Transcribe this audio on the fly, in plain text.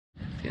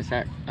Gonna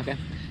start. Okay.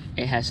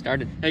 It has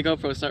started. Hey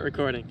GoPro, start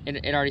recording.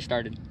 It already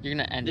started. You're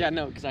gonna end it. Yeah,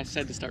 no, because I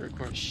said to start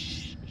recording.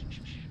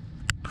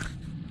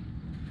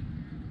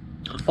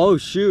 Oh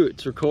shoot,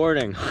 it's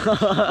recording.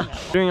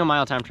 Doing a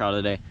mile time trial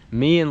today.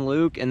 Me and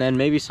Luke, and then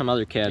maybe some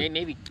other kid.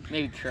 Maybe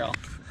Trill.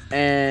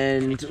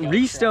 And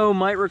Risto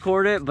might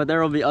record it, but there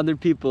will be other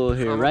people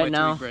here right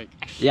now.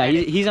 Yeah,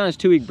 he's on his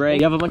 2-week break.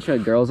 You have a bunch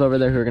of girls over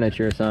there who are gonna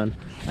cheer us on.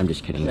 I'm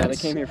just kidding. Yeah, they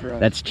came here for us.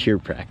 That's cheer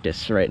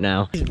practice right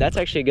now. That's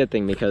actually a good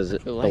thing because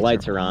the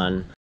lights are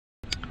on.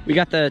 We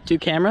got the 2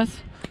 cameras.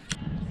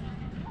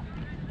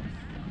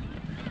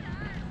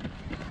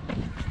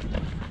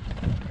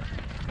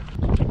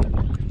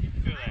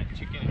 Feel that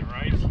chicken and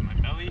rice in my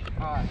belly.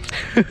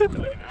 Like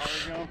an hour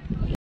ago.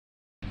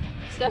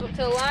 Step up to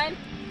the line.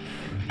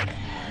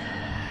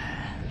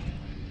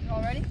 You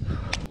all ready?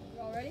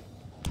 You all ready?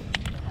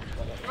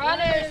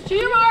 Runners, to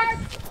your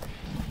marks.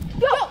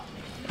 Go!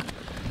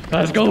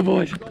 Let's go,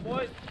 boys. Go,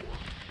 boys.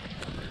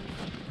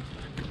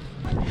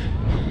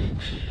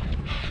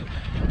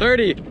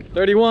 30,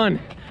 31,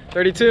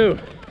 32,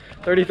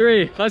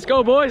 33. Let's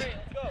go, boys.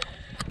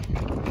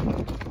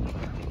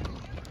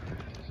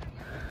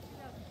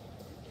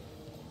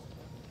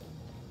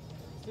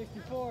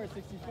 64,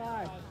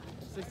 65,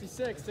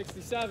 66,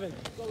 67.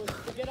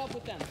 Get up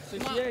with them.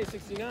 68,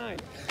 69.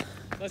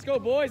 Let's go,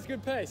 boys.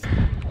 Good pace.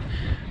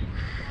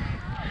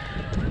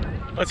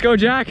 Let's go,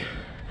 Jack.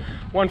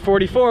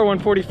 144,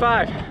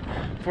 145,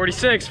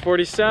 46,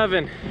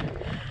 47.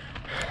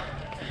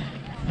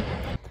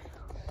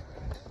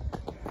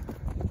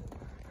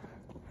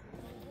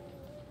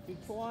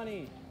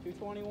 220,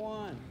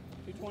 221,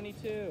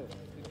 222,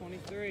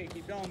 223.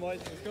 Keep going, boys.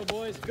 Let's go,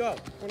 boys. Go.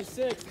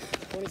 26,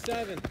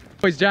 27.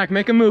 Boys, Jack,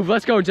 make a move.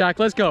 Let's go, Jack.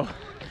 Let's go.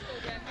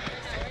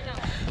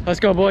 Let's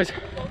go, boys.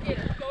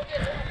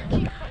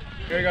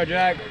 Here we go,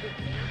 Jack.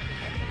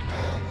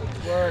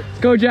 Work. Let's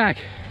go, Jack.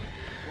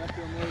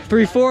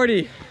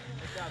 340. Come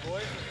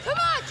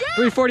on, Jack!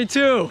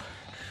 342.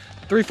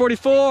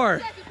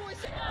 344.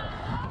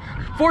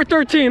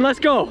 413. Let's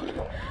go.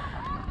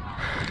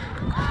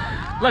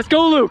 Let's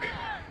go, Luke.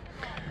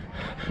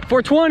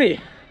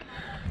 420.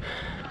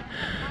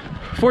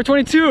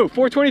 422.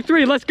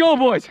 423. Let's go,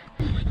 boys.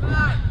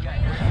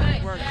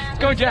 Let's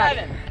go,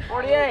 Jack.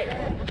 48.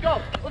 Let's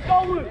go. Let's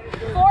go, Luke.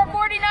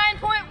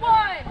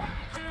 449.1.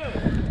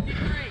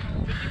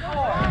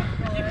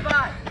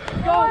 55.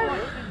 Go.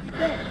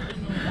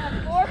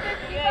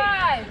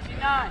 455.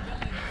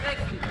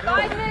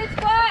 5 minutes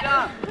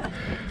flat.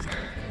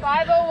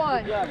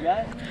 5:01.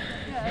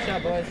 Good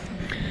job, boys.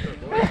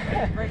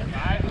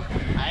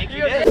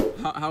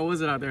 How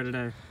was it out there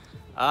today?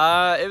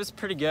 It was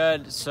pretty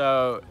good.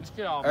 So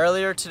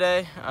earlier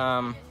today,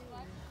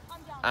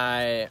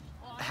 I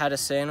had a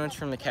sandwich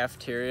from the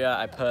cafeteria.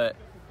 I put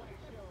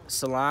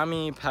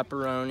salami,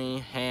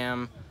 pepperoni,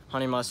 ham,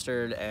 honey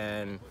mustard,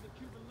 and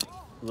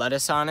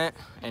lettuce on it.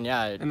 And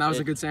yeah, And that was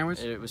a good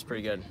sandwich? It was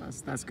pretty good.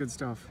 That's good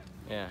stuff.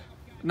 Yeah.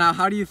 Now,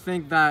 how do you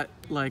think that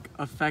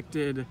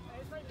affected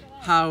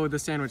how the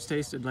sandwich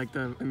tasted, like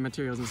the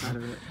materials inside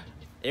of it?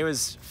 It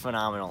was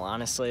phenomenal,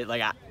 honestly.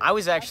 Like I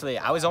was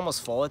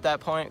almost full at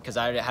that point because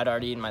I had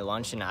already eaten my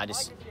lunch, and I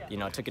just,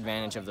 took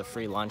advantage of the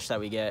free lunch that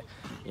we get.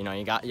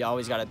 You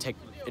always got to take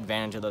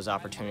advantage of those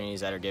opportunities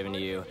that are given to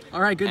you.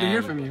 All right, good to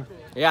hear from you.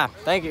 Yeah,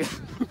 thank you.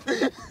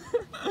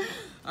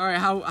 All right,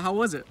 how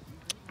was it?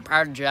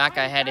 Prior to Jack,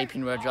 I had a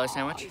peanut butter jelly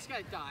sandwich.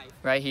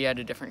 Right, he had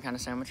a different kind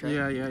of sandwich, right?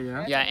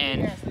 Yeah. Yeah,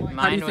 and mine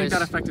How do you think was.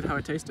 that affected how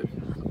it tasted?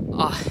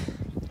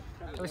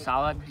 It was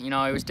solid.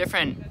 It was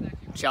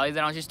different jelly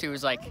than I was used to. It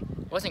was it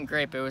wasn't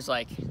grape. It was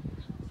like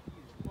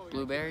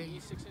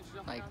blueberry,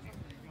 like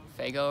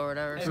Faygo or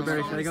whatever.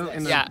 Blueberry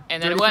Faygo? Yeah,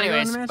 and then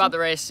anyways, about the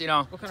race.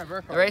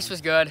 The race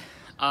was good.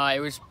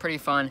 It was pretty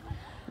fun.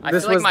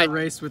 This was the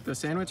race with the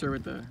sandwich or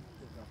with the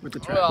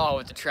track? Oh,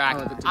 with the track. Oh,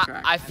 with the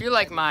track. I feel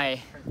like my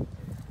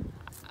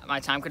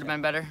time could have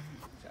been better,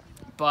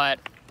 but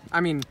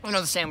I mean,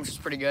 the sandwich was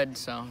pretty good.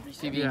 So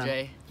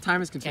PB&J.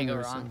 Time is Can't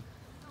continuous. go wrong.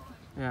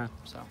 So, yeah.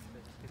 So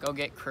go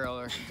get krill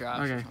or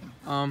drops. Okay.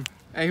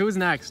 Hey, who's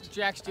next?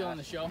 Jack's stealing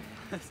the show.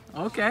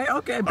 Okay.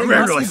 Big I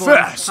ran really muscle boy.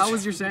 fast. How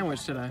was your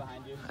sandwich today?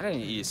 I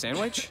didn't eat a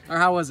sandwich. Or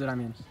how was it? I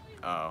mean,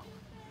 Oh,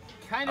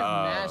 Kind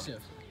of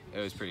massive. it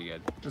was pretty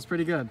good. it was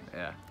pretty good.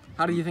 Yeah.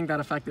 How do you think that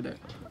affected it?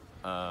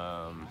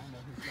 A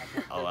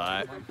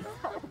lot.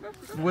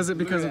 Was it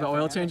because of the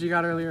oil change you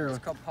got earlier? Or?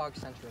 Called Park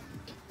Central.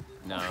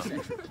 No.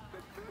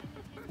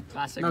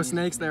 Classic. No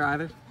snakes there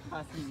either?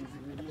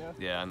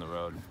 Yeah, on the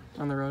road.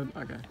 On the road?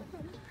 Okay.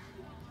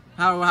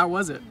 How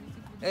was it?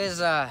 It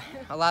was a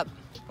lot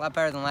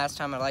better than last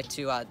time. I'd like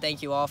to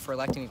thank you all for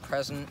electing me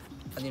president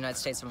of the United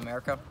States of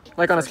America.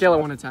 Like on a scale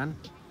of 1 to 10?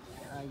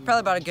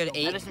 Probably about a good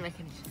 8. That doesn't make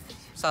any sense.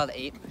 Solid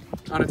 8.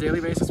 On a daily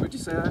basis, would you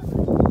say that?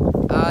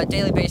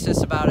 Daily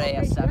basis, about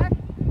a 7.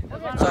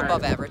 So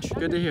above average.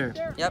 Good to hear.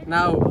 Yep.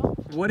 Now,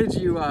 what did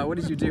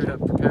you do to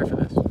prepare for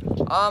this?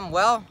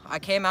 Well, I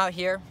came out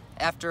here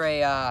after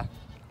a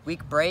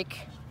week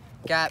break,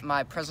 got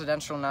my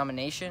presidential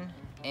nomination,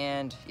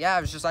 and yeah,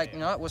 I was just like, you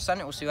know what, we'll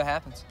send it, we'll see what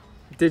happens.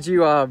 Did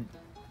you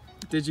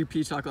Did you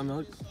pee chocolate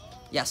milk?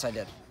 Yes, I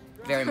did.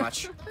 Very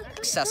much.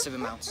 Excessive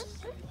amounts.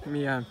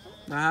 Yeah,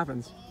 that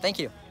happens. Thank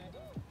you.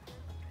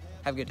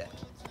 Have a good day.